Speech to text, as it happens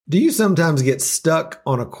Do you sometimes get stuck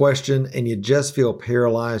on a question and you just feel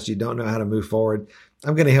paralyzed? You don't know how to move forward?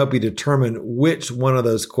 I'm going to help you determine which one of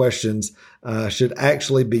those questions should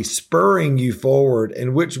actually be spurring you forward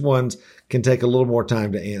and which ones can take a little more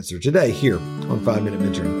time to answer today here on 5 Minute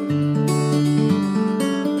Mentoring.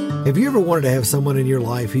 Have you ever wanted to have someone in your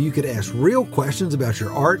life who you could ask real questions about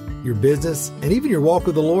your art, your business, and even your walk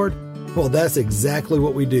with the Lord? Well, that's exactly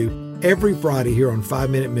what we do every Friday here on 5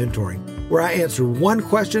 Minute Mentoring, where I answer one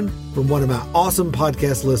question from one of my awesome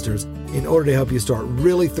podcast listeners in order to help you start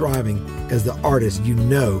really thriving as the artist you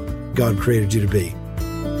know God created you to be.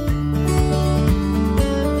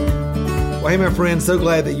 Well, hey, my friend, so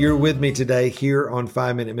glad that you're with me today here on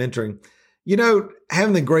 5 Minute Mentoring. You know,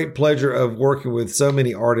 having the great pleasure of working with so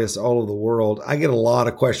many artists all over the world, I get a lot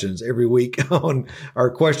of questions every week on our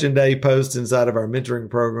Question Day posts inside of our mentoring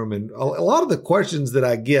program. And a lot of the questions that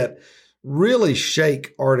I get really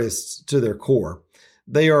shake artists to their core.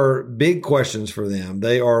 They are big questions for them.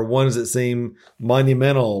 They are ones that seem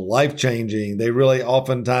monumental, life-changing. They really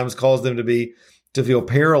oftentimes cause them to feel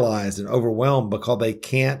paralyzed and overwhelmed because they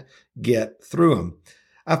can't get through them.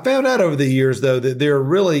 I found out over the years, though, that there are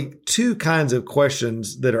really two kinds of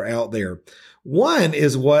questions that are out there. One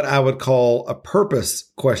is what I would call a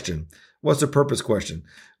purpose question. What's a purpose question?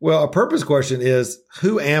 Well, a purpose question is,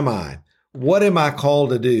 who am I? What am I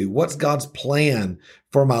called to do? What's God's plan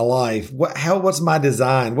for my life? What's my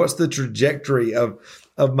design? What's the trajectory of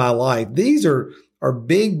my life? These are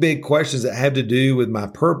big, big questions that have to do with my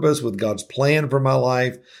purpose, with God's plan for my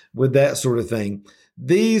life, with that sort of thing.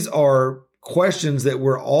 These are questions that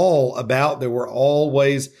we're all about, that we're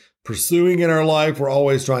always pursuing in our life. We're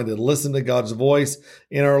always trying to listen to God's voice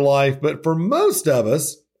in our life. But for most of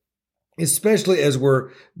us, especially as we're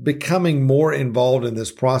becoming more involved in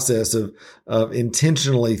this process of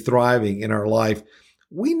intentionally thriving in our life,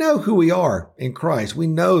 we know who we are in Christ. We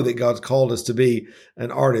know that God's called us to be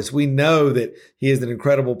an artist. We know that He has an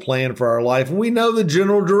incredible plan for our life. And we know the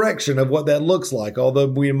general direction of what that looks like, although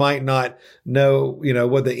we might not know,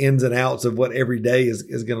 what the ins and outs of what every day is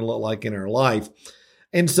going to look like in our life.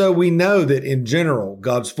 And so we know that in general,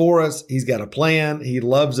 God's for us. He's got a plan. He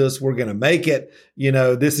loves us. We're going to make it.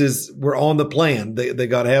 We're on the plan that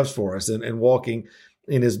God has for us and walking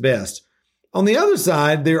in His best. On the other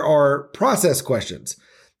side, there are process questions.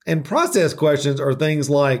 And process questions are things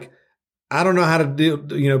like, I don't know how to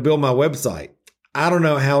build my website. I don't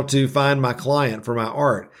know how to find my client for my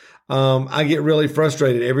art. I get really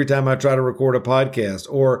frustrated every time I try to record a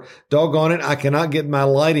podcast, or doggone it, I cannot get my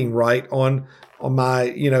lighting right on my,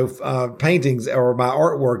 paintings or my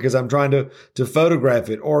artwork as I'm trying to photograph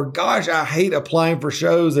it. Or gosh, I hate applying for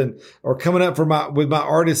shows or coming up with my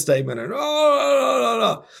artist statement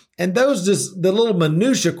and those just the little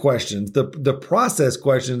minutia questions, the process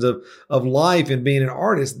questions of life and being an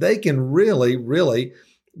artist, they can really, really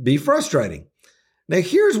be frustrating. Now,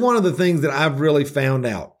 here's one of the things that I've really found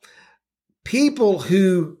out. People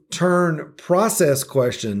who turn process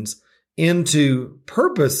questions into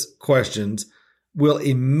purpose questions will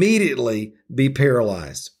immediately be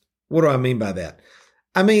paralyzed. What do I mean by that?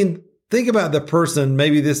 I mean, think about the person,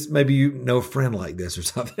 maybe you know a friend like this or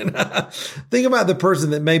something. Think about the person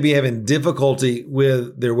that may be having difficulty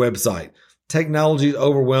with their website. Technology's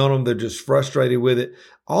overwhelmed them. They're just frustrated with it.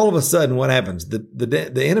 All of a sudden, what happens?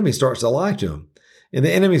 The enemy starts to lie to them. And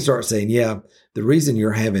the enemy starts saying, yeah, the reason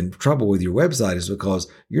you're having trouble with your website is because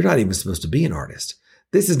you're not even supposed to be an artist.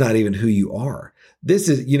 This is not even who you are. This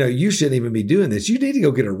is, you shouldn't even be doing this. You need to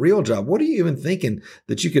go get a real job. What are you even thinking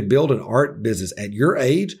that you could build an art business at your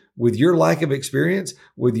age with your lack of experience,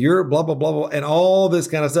 with your blah, blah, blah, blah, and all this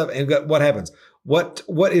kind of stuff? And what happens? What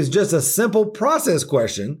is just a simple process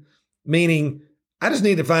question, meaning I just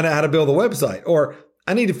need to find out how to build a website, or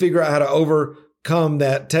I need to figure out how to overcome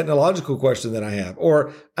that technological question that I have,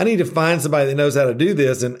 or I need to find somebody that knows how to do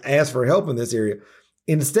this and ask for help in this area.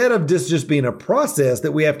 Instead of just being a process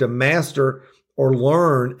that we have to master or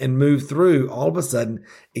learn and move through, all of a sudden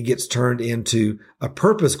it gets turned into a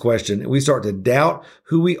purpose question, and we start to doubt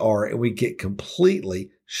who we are, and we get completely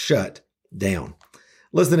shut down.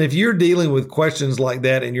 Listen, if you're dealing with questions like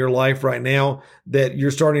that in your life right now, that you're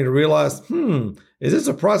starting to realize, is this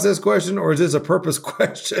a process question or is this a purpose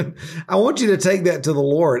question? I want you to take that to the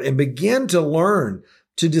Lord and begin to learn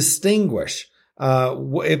to distinguish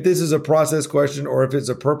if this is a process question or if it's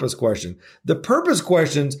a purpose question. The purpose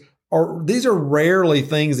questions these are rarely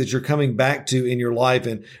things that you're coming back to in your life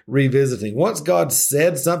and revisiting. Once God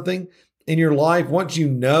said something in your life, once you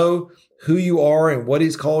know who you are and what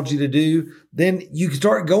He's called you to do, then you can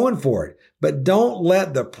start going for it. But don't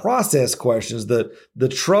let the process questions, the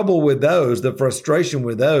trouble with those, the frustration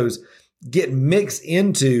with those, get mixed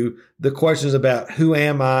into the questions about who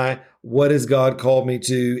am I? What has God called me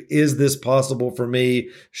to? Is this possible for me?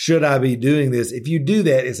 Should I be doing this? If you do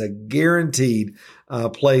that, it's a guaranteed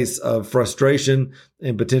place of frustration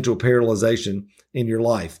and potential paralyzation in your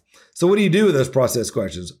life. So what do you do with those process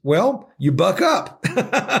questions? Well, you buck up.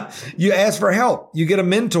 You ask for help. You get a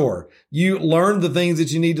mentor. You learn the things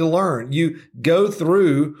that you need to learn. You go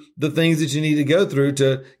through the things that you need to go through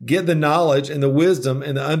to get the knowledge and the wisdom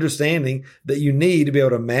and the understanding that you need to be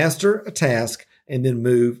able to master a task and then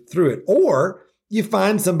move through it. Or you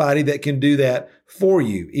find somebody that can do that for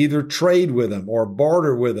you, either trade with them or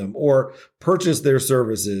barter with them or purchase their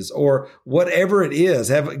services or whatever it is,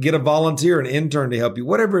 get a volunteer, an intern to help you,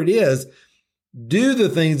 whatever it is. Do the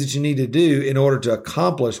things that you need to do in order to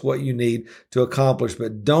accomplish what you need to accomplish,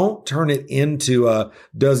 but don't turn it into a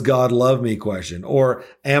does God love me question or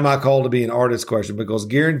am I called to be an artist question, because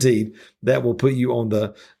guaranteed that will put you on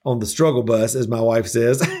the struggle bus, as my wife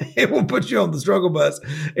says. It will put you on the struggle bus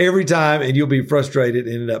every time, and you'll be frustrated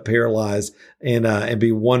and end up paralyzed and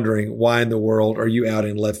be wondering why in the world are you out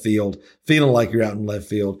in left field, feeling like you're out in left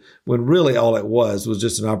field, when really all it was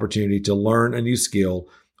just an opportunity to learn a new skill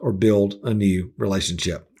or build a new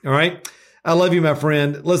relationship. All right. I love you, my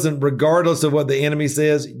friend. Listen, regardless of what the enemy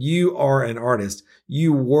says, you are an artist.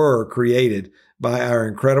 You were created by our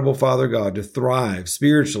incredible Father God to thrive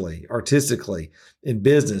spiritually, artistically, in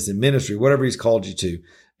business, in ministry, whatever he's called you to.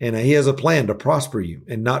 And he has a plan to prosper you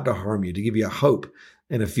and not to harm you, to give you a hope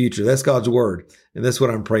and a future. That's God's word. And that's what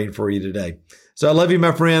I'm praying for you today. So I love you,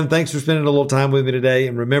 my friend. Thanks for spending a little time with me today.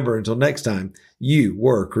 And remember, until next time, you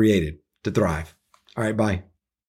were created to thrive. All right, bye.